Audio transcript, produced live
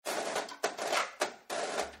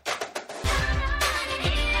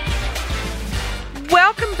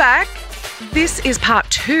back. This is part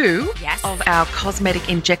 2 Yes. of our cosmetic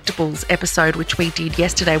injectables episode, which we did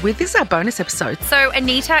yesterday. This is our bonus episode. So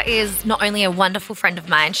Anita is not only a wonderful friend of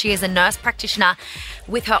mine, she is a nurse practitioner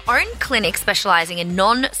with her own clinic specialising in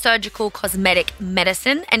non-surgical cosmetic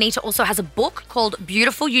medicine. Anita also has a book called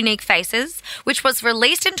Beautiful Unique Faces, which was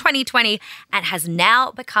released in 2020 and has now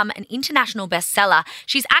become an international bestseller.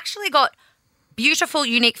 She's actually got Beautiful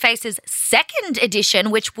Unique Faces second edition,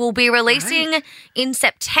 which will be releasing in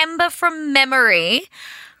September from memory.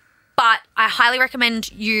 But I highly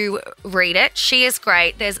recommend you read it. She is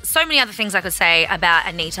great. There's so many other things I could say about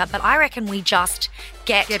Anita, but I reckon we just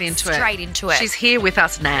get straight into it. She's here with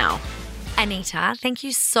us now. Anita, thank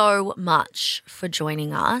you so much for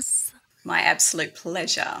joining us. My absolute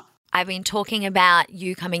pleasure. I've been talking about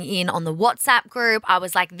you coming in on the WhatsApp group. I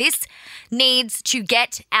was like, this needs to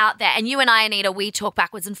get out there. And you and I, Anita, we talk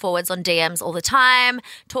backwards and forwards on DMs all the time,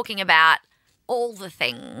 talking about all the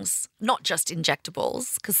things, not just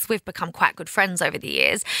injectables, because we've become quite good friends over the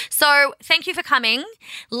years. So thank you for coming.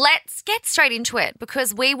 Let's get straight into it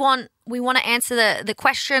because we want to answer the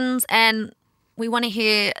questions and we want to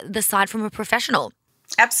hear the side from a professional.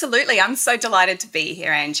 Absolutely. I'm so delighted to be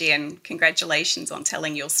here, Angie, and congratulations on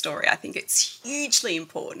telling your story. I think it's hugely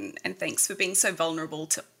important, and thanks for being so vulnerable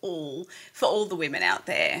for all the women out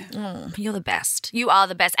there. You're the best. You are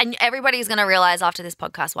the best. And everybody's going to realise after this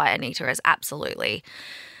podcast why Anita is absolutely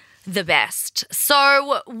the best.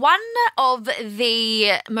 So one of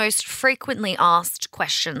the most frequently asked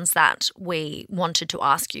questions that we wanted to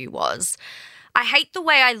ask you was, I hate the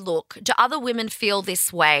way I look. Do other women feel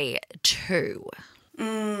this way too?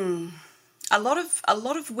 A lot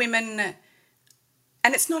of women,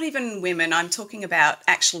 and it's not even women, I'm talking about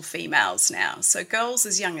actual females now. So girls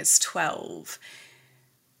as young as 12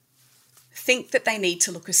 think that they need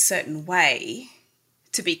to look a certain way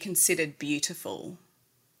to be considered beautiful.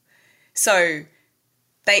 So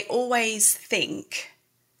they always think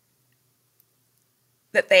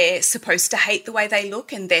that they're supposed to hate the way they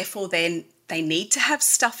look and therefore then they need to have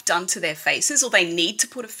stuff done to their faces or they need to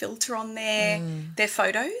put a filter on their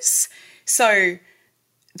photos. So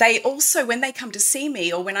they also, when they come to see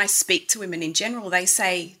me or when I speak to women in general, they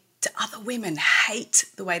say, do other women hate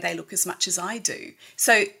the way they look as much as I do?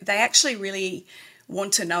 So they actually really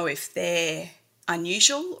want to know if they're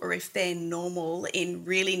unusual or if they're normal in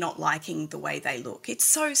really not liking the way they look. It's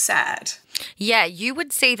so sad. Yeah, you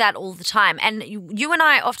would see that all the time. And you and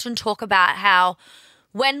I often talk about how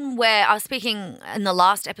I was speaking in the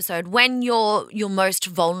last episode, when you're most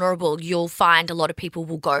vulnerable, you'll find a lot of people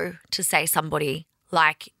will go to say somebody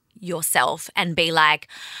like yourself and be like,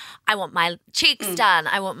 I want my cheeks done,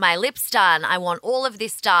 I want my lips done, I want all of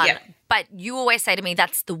this done. Yeah. But you always say to me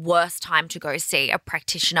that's the worst time to go see a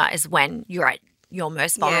practitioner is when you're at your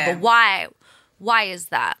most vulnerable. Yeah. Why is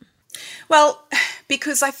that? Well,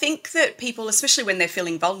 because I think that people, especially when they're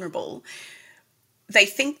feeling vulnerable, they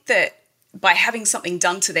think that by having something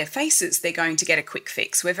done to their faces, they're going to get a quick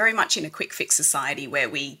fix. We're very much in a quick fix society where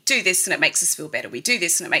we do this and it makes us feel better. We do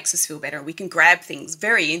this and it makes us feel better. We can grab things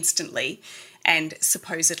very instantly and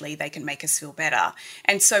supposedly they can make us feel better.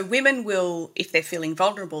 And so women will, if they're feeling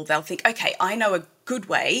vulnerable, they'll think, okay, I know a good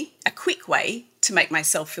way, a quick way to make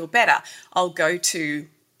myself feel better. I'll go to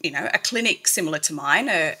a clinic similar to mine,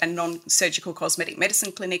 a non-surgical cosmetic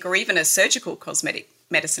medicine clinic or even a surgical cosmetic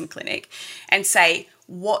medicine clinic and say,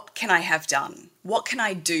 what can I have done? What can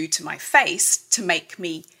I do to my face to make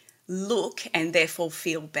me look and therefore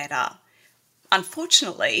feel better?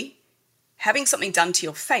 Unfortunately, having something done to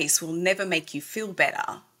your face will never make you feel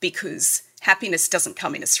better because happiness doesn't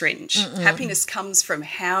come in a syringe. Happiness comes from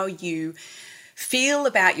how you feel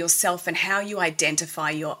about yourself and how you identify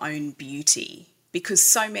your own beauty. Because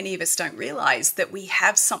so many of us don't realise that we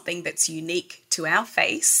have something that's unique to our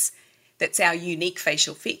face, that's our unique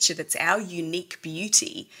facial feature, that's our unique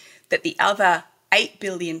beauty, that the other 8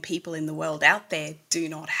 billion people in the world out there do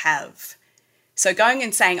not have. So going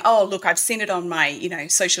and saying, oh, look, I've seen it on my,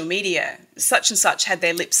 social media, such and such had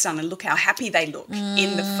their lips done and look how happy they look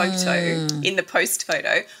in the photo, in the post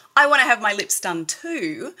photo. I want to have my lips done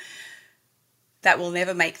too. That will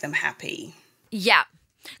never make them happy. Yeah.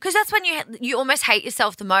 Because that's when you almost hate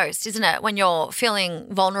yourself the most, isn't it? When you're feeling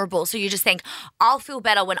vulnerable. So you just think, I'll feel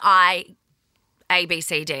better when I A, B,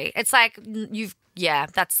 C, D. It's like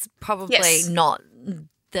that's probably not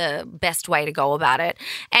the best way to go about it.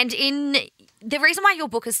 And the reason why your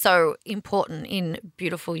book is so important in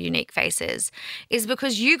Beautiful Unique Faces is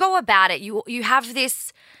because you go about it. You have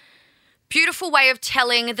this beautiful way of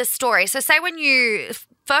telling the story. So say when you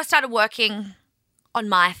first started working on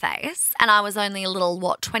my face, and I was only a little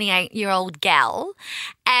 28-year-old gal,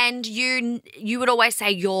 and you would always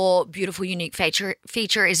say your beautiful unique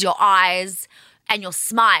feature is your eyes and your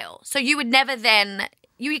smile. So you would never then,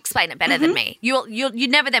 you explain it better than me. You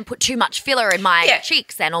never then put too much filler in my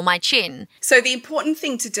cheeks then, or my chin. So the important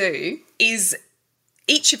thing to do is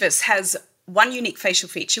each of us has one unique facial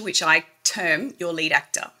feature, which I term your lead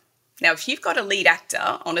actor. Now, if you've got a lead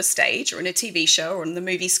actor on a stage or in a TV show or on the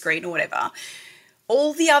movie screen or whatever,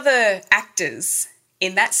 all the other actors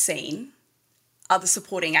in that scene are the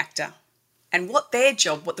supporting actor. And what their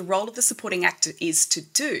job, what the role of the supporting actor is to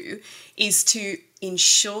do, is to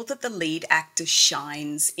ensure that the lead actor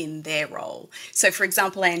shines in their role. So, for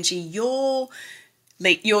example, Angie, your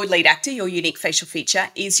lead actor, your unique facial feature,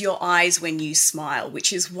 is your eyes when you smile,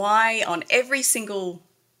 which is why on every single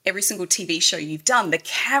TV show you've done, the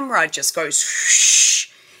camera just goes whoosh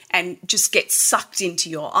and just gets sucked into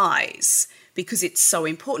your eyes because it's so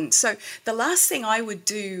important. So the last thing I would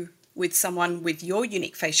do with someone with your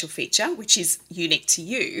unique facial feature, which is unique to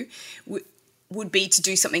you, would be to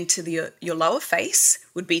do something to your lower face,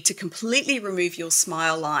 would be to completely remove your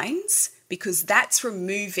smile lines, because that's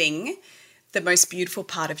removing the most beautiful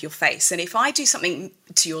part of your face. And if I do something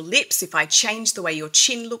to your lips, if I change the way your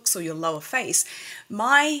chin looks or your lower face,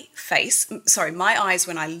 my eyes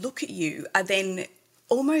when I look at you are then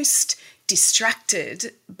almost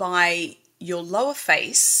distracted by your lower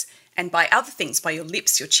face and by other things, by your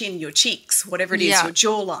lips, your chin, your cheeks, whatever it is, your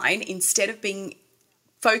jawline, instead of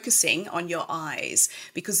focusing on your eyes,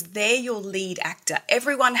 because they're your lead actor.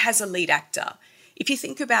 Everyone has a lead actor. If you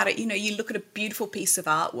think about it, you look at a beautiful piece of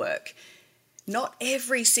artwork, not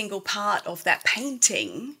every single part of that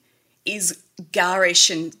painting is garish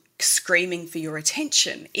and screaming for your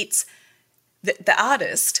attention. It's the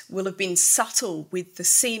artist will have been subtle with the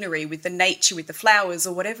scenery, with the nature, with the flowers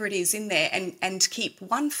or whatever it is in there, and keep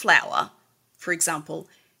one flower, for example,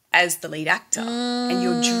 as the lead actor, and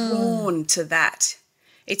you're drawn to that.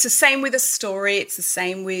 It's the same with a story. It's the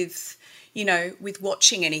same with, with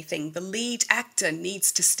watching anything. The lead actor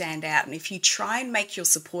needs to stand out. And if you try and make your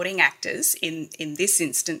supporting actors, in this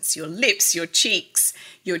instance, your lips, your cheeks,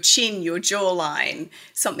 your chin, your jawline,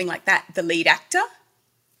 something like that, the lead actor,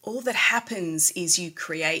 all that happens is you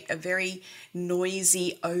create a very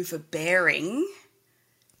noisy, overbearing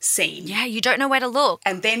scene. Yeah, you don't know where to look.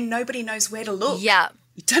 And then nobody knows where to look. Yeah.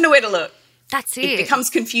 You don't know where to look. That's it. It becomes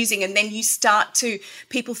confusing, and then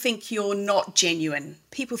people think you're not genuine.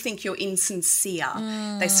 People think you're insincere.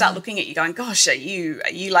 They start looking at you going, gosh, are you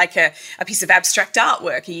like a piece of abstract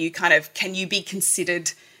artwork? Are you can you be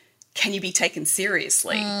taken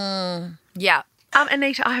seriously? Yeah.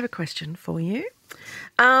 Anita, I have a question for you.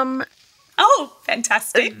 Oh,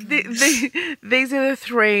 fantastic. These are the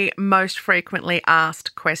 3 most frequently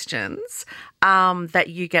asked questions that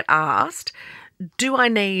you get asked. Do I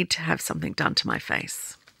need to have something done to my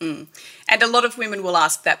face? And a lot of women will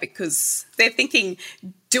ask that because they're thinking,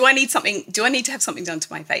 do I need to have something done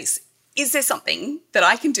to my face? Is there something that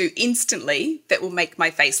I can do instantly that will make my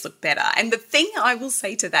face look better? And the thing I will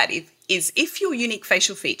say to that is if your unique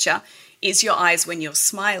facial feature is your eyes when you're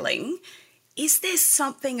smiling, is there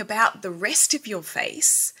something about the rest of your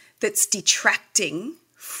face that's detracting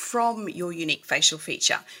from your unique facial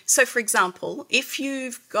feature? So, for example, if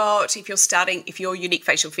your unique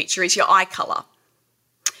facial feature is your eye colour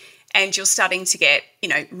and you're starting to get,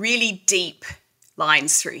 really deep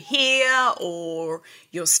lines through here, or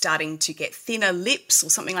you're starting to get thinner lips or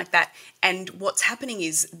something like that, and what's happening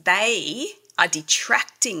is they are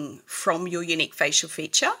detracting from your unique facial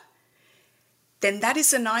feature, then that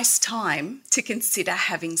is a nice time to consider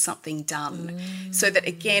having something done. So that,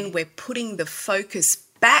 again, we're putting the focus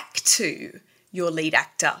back to your lead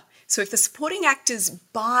actor. So if the supporting actors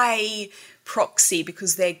by proxy,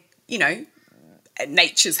 because they're,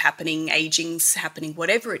 nature's happening, aging's happening,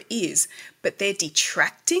 whatever it is, but they're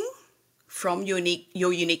detracting from your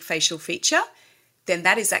unique facial feature, then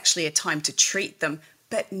that is actually a time to treat them,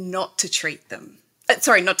 but not to treat them.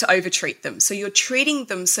 Not to over-treat them. So you're treating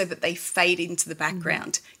them so that they fade into the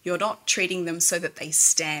background. You're not treating them so that they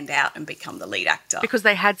stand out and become the lead actor. Because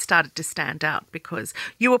they had started to stand out, because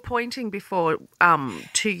you were pointing before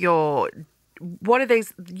to your... What are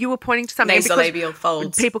these? You were pointing to something. Nasolabial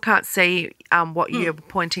folds. People can't see what you're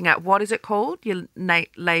pointing at. What is it called? Your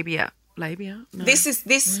labia. Labia? No.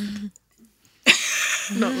 This...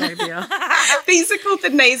 Not labia. These are called the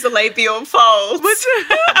nasolabial folds.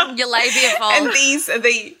 Your labia folds. And these are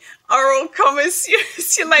the oral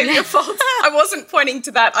your labia folds. I wasn't pointing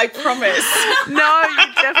to that, I promise. No,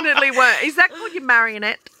 you definitely weren't. Is that called your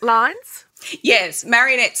marionette lines? Yes,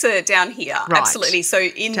 marionettes are down here. Right. Absolutely. So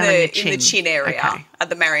in Down the chin area Okay. are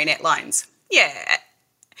the marionette lines. Yeah.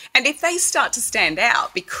 And if they start to stand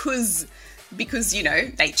out because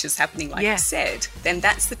nature's happening like Yeah. you said, then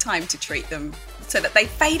that's the time to treat them so that they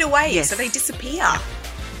fade away, Yes. so they disappear.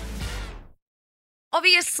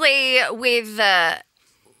 Obviously, with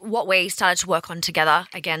what we started to work on together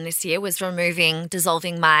again this year was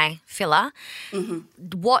dissolving my filler.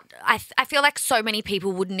 What I feel like so many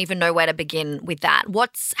people wouldn't even know where to begin with that.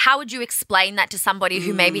 How would you explain that to somebody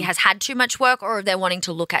who maybe has had too much work, or if they're wanting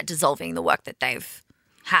to look at dissolving the work that they've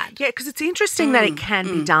had? Yeah, because it's interesting that it can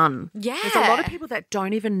be done. Yeah. There's a lot of people that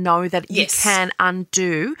don't even know that Yes. you can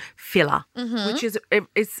undo filler, which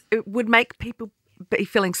it would make people be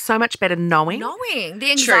feeling so much better knowing.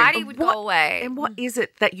 The anxiety would go away. And what is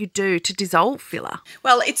it that you do to dissolve filler?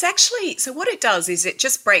 Well, it's actually, so what it does is it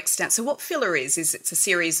just breaks down. So what filler is it's a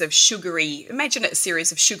series of imagine it a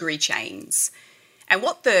series of sugary chains. And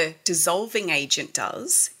what the dissolving agent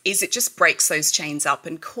does is it just breaks those chains up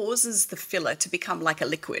and causes the filler to become like a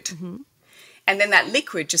liquid. And then that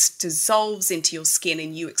liquid just dissolves into your skin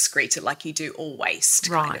and you excrete it like you do all waste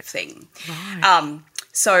kind Right. of thing. Right.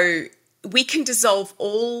 So we can dissolve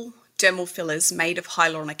all dermal fillers made of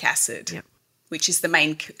hyaluronic acid, Yep. which is the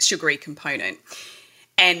main sugary component.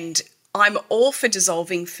 And I'm all for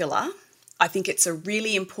dissolving filler. I think it's a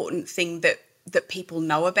really important thing that people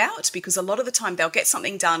know about, because a lot of the time they'll get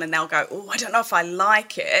something done and they'll go, oh, I don't know if I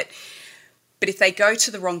like it. But if they go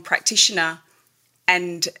to the wrong practitioner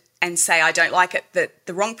and say, I don't like it, that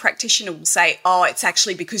the wrong practitioner will say, oh, it's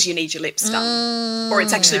actually because you need your lips done, or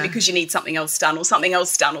it's actually because you need something else done, or something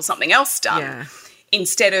else done, or something else done. Yeah.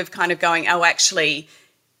 Instead of kind of going, oh, actually,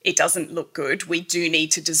 it doesn't look good. We do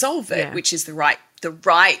need to dissolve it, Yeah. which which is the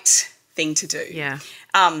right thing to do. Yeah.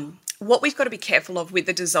 What we've got to be careful of with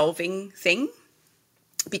the dissolving thing,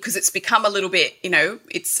 because it's become a little bit,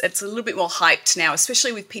 it's a little bit more hyped now,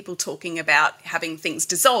 especially with people talking about having things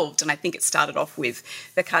dissolved. And I think it started off with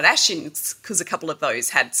the Kardashians, because a couple of those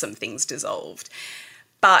had some things dissolved.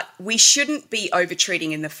 But we shouldn't be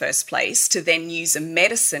over-treating in the first place to then use a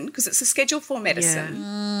medicine, because it's a Schedule 4 medicine,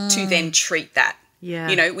 to then treat that.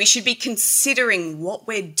 Yeah. We should be considering what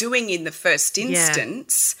we're doing in the first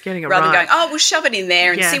instance, Getting it rather than right. going, oh, we'll shove it in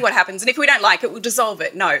there and Yeah. see what happens. And if we don't like it, we'll dissolve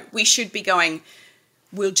it. No, we should be going,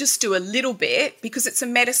 we'll just do a little bit, because it's a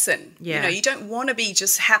medicine. Yeah. You don't want to be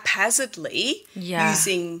just haphazardly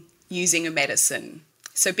using a medicine.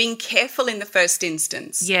 So being careful in the first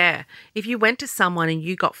instance. Yeah. If you went to someone and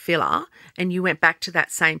you got filler and you went back to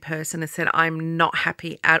that same person and said, I'm not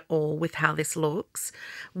happy at all with how this looks,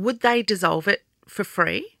 would they dissolve it for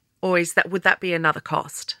free? Or would that be another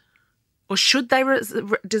cost? Or should they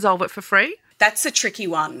dissolve it for free? That's a tricky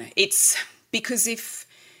one. It's because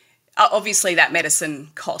obviously that medicine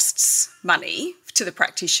costs money to the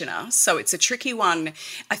practitioner, so it's a tricky one.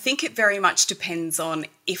 I think it very much depends on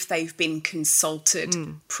if they've been consulted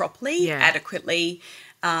properly, adequately,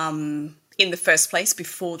 in the first place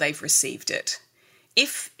before they've received it.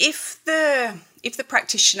 If the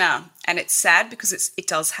practitioner, and it's sad because it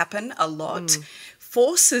does happen a lot,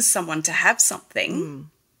 forces someone to have something,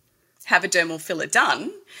 have a dermal filler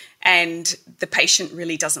done, and the patient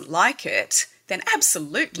really doesn't like it, then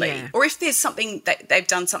absolutely. Yeah. Or if there's something that they've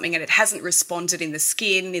done something and it hasn't responded in the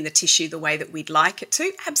skin, in the tissue, the way that we'd like it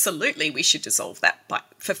to, absolutely we should dissolve that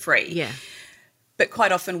for free. Yeah. But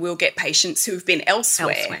quite often we'll get patients who have been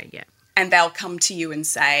elsewhere, yeah. and they'll come to you and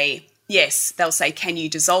say, yes, they'll say, can you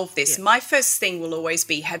dissolve this? Yeah. My first thing will always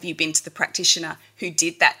be, have you been to the practitioner who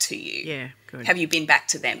did that to you? Yeah, good. Have you been back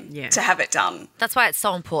to them Yeah. to have it done? That's why it's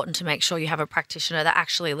so important to make sure you have a practitioner that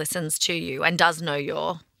actually listens to you and does know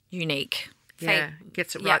your unique Yeah,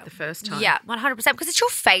 gets it right the first time. Yeah, 100%, because it's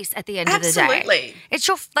your face at the end of the day. Absolutely. It's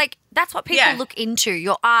that's what people Yeah. look into,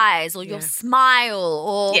 your eyes or your smile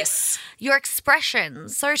or Yes. your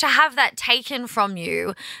expressions. So to have that taken from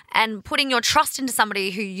you and putting your trust into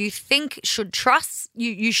somebody who you think should trust,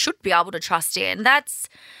 you should be able to trust in,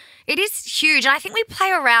 it is huge. And I think we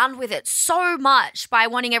play around with it so much by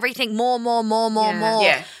wanting everything more.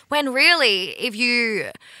 Yeah. When really, if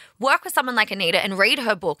you work with someone like Anita and read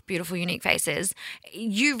her book, Beautiful Unique Faces,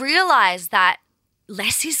 you realise that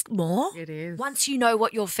less is more. It is. Once you know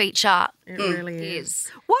what your feature It really is.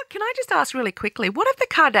 is. What can I just ask really quickly? What have the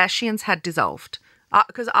Kardashians had dissolved?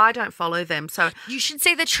 Because I don't follow them. So You should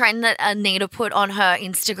see the trend that Anita put on her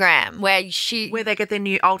Instagram where where they get their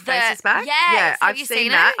new old faces back? Yes. Yeah, Have I've you seen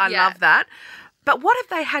seen that. it? I Yeah. love that. But what have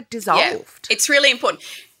they had dissolved? Yeah, it's really important.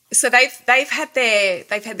 So they've had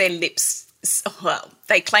their lips. Well,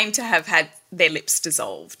 they claim to have had their lips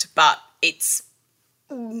dissolved, but it's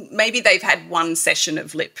maybe they've had one session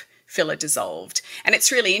of lip filler dissolved. And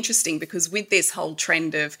it's really interesting because with this whole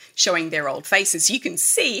trend of showing their old faces, you can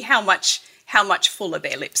see how much fuller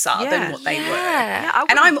their lips are than what they were. Yeah,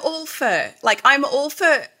 And I'm all for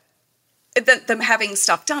them having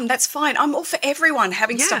stuff done. That's fine. I'm all for everyone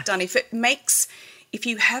having stuff done. If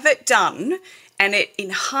you have it done and it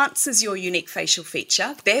enhances your unique facial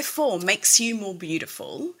feature, therefore makes you more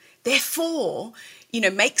beautiful, therefore,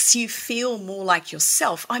 makes you feel more like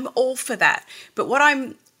yourself, I'm all for that. But what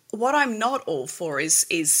I'm not all for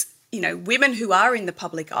is women who are in the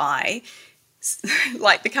public eye,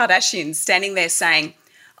 like the Kardashians, standing there saying,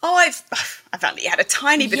 oh, I've only had a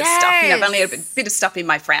tiny bit of stuff. I've only had a bit of stuff in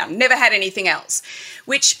my frown, never had anything else,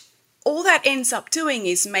 which all that ends up doing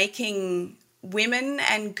is making women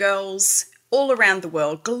and girls all around the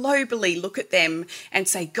world globally look at them and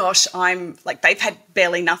say, gosh, I'm like, they've had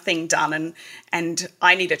barely nothing done and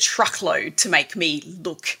I need a truckload to make me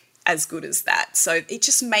look as good as that. So it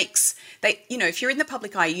just makes if you're in the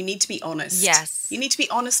public eye, you need to be honest. Yes. You need to be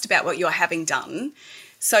honest about what you're having done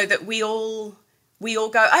so that we all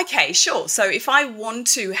go, okay, sure. So if I want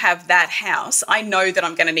to have that house, I know that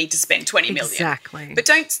I'm going to need to spend 20 million. Exactly. But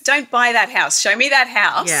don't buy that house. Show me that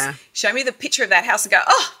house. Yeah. Show me the picture of that house and go,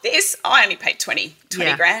 oh, I only paid 20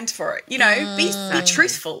 grand for it. Be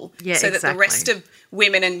truthful so that the rest of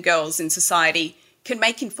women and girls in society can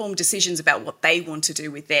make informed decisions about what they want to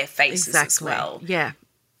do with their faces as well. Yeah.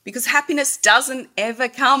 Because happiness doesn't ever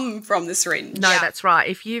come from the syringe. No, that's right.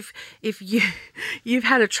 If you've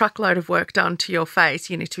had a truckload of work done to your face,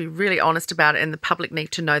 you need to be really honest about it, and the public need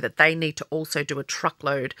to know that they need to also do a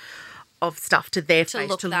truckload of stuff to their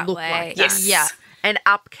face to look like that. Yes. Yeah. And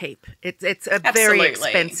upkeep. It's a very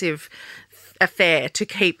expensive affair to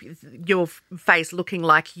keep your face looking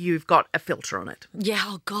like you've got a filter on it. Yeah,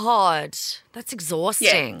 oh God. That's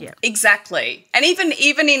exhausting. Yeah, exactly. And even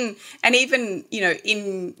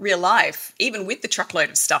in real life, even with the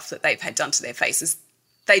truckload of stuff that they've had done to their faces,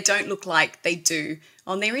 they don't look like they do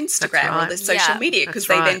on their Instagram or their social media because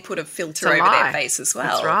they then put a filter over their face as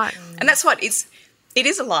well. That's right. And that's what it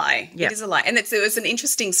is a lie. Yep. It is a lie. And there was an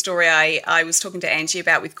interesting story I was talking to Angie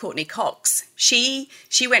about with Courtney Cox. She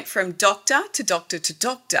went from doctor to doctor to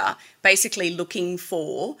doctor, basically looking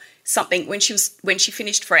for something when she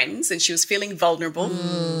finished Friends and she was feeling vulnerable.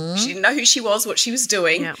 She didn't know who she was, what she was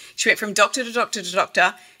doing. Yep. She went from doctor to doctor to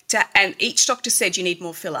doctor. And each doctor said, you need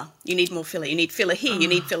more filler. You need more filler. You need filler here. You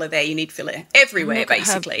need filler there. You need filler everywhere,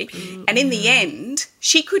 basically. And in the end,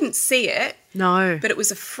 she couldn't see it. No. But it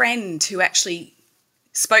was a friend who actually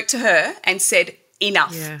spoke to her and said,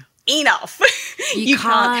 enough. Yeah. Enough. You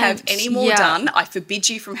can't have any more done. I forbid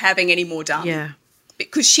you from having any more done. Yeah.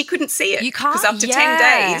 Because she couldn't see it. You can't. Because after 10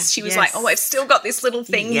 days, she was like, oh, I've still got this little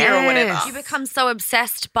thing here or whatever. You become so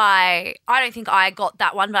obsessed by, I don't think I got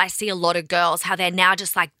that one, but I see a lot of girls, how they're now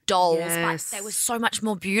just like dolls, but they were so much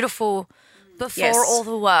more beautiful before all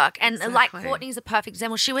the work. And like Courtney's a perfect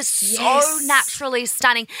example. She was so naturally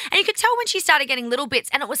stunning. And you could tell when she started getting little bits,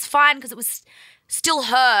 and it was fine because it was still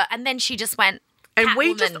her. And then she just went, and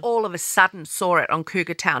we just all of a sudden saw it on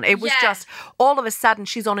Cougar Town. It was just all of a sudden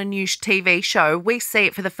she's on a new TV show. We see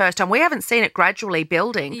it for the first time. We haven't seen it gradually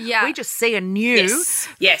building. Yeah. We just see a new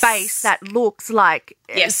face that looks like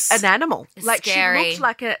an animal. It's like scary. She looks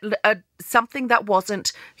like a something that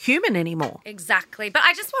wasn't human anymore. Exactly. But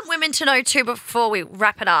I just want women to know too, before we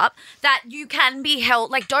wrap it up, that you can be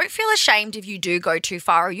held, like, don't feel ashamed if you do go too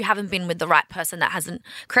far or you haven't been with the right person that hasn't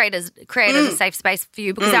created a safe space for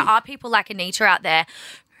you, because there are people like Anita out there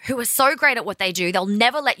who are so great at what they do. They'll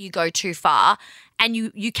never let you go too far, and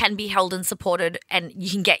you can be held and supported, and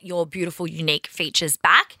you can get your beautiful, unique features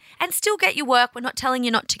back and still get your work. We're not telling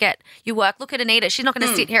you not to get your work. Look at Anita. She's not going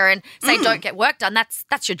to sit here and say don't get work done.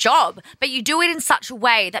 That's your job. But you do it in such a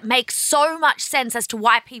way that makes so much sense as to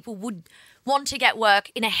why people would want to get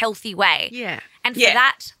work in a healthy way. Yeah. And for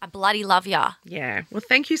that, I bloody love ya. Yeah. Well,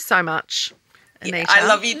 thank you so much, Anita. Yeah, I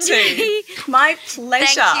love you too. My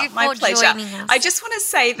pleasure. Thank you for My pleasure. joining us. I just want to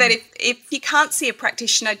say that if you can't see a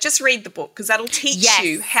practitioner, just read the book, because that'll teach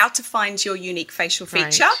you how to find your unique facial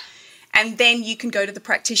feature. Right. And then you can go to the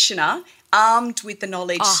practitioner armed with the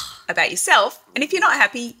knowledge about yourself. And if you're not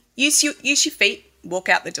happy, use your feet, walk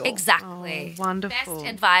out the door. Exactly. Oh, wonderful. Best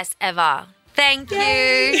advice ever. Thank you.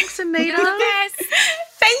 Thanks, Anita. Yes.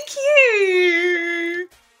 Thank you.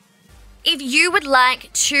 If you would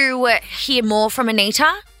like to hear more from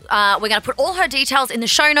Anita, we're going to put all her details in the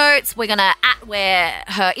show notes. We're going to where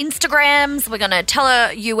her Instagrams. We're going to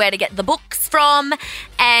tell you where to get the books from,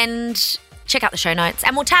 and check out the show notes.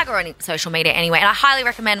 And we'll tag her on social media anyway. And I highly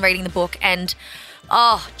recommend reading the book. And,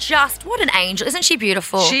 just what an angel. Isn't she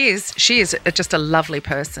beautiful? She is just a lovely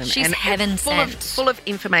person. She's and heaven sent. Full of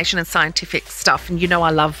information and scientific stuff. And you know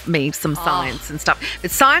I love me some science and stuff.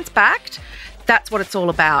 It's science-backed. That's what it's all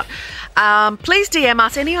about. Please DM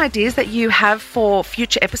us any ideas that you have for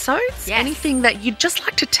future episodes. Yes. Anything that you'd just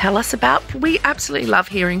like to tell us about. We absolutely love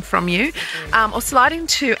hearing from you. Or slide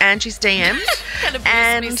into Angie's DMs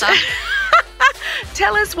and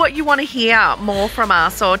tell us what you want to hear more from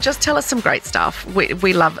us, or just tell us some great stuff.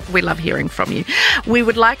 We love hearing from you. We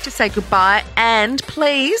would like to say goodbye and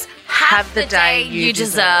please have the day you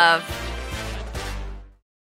deserve.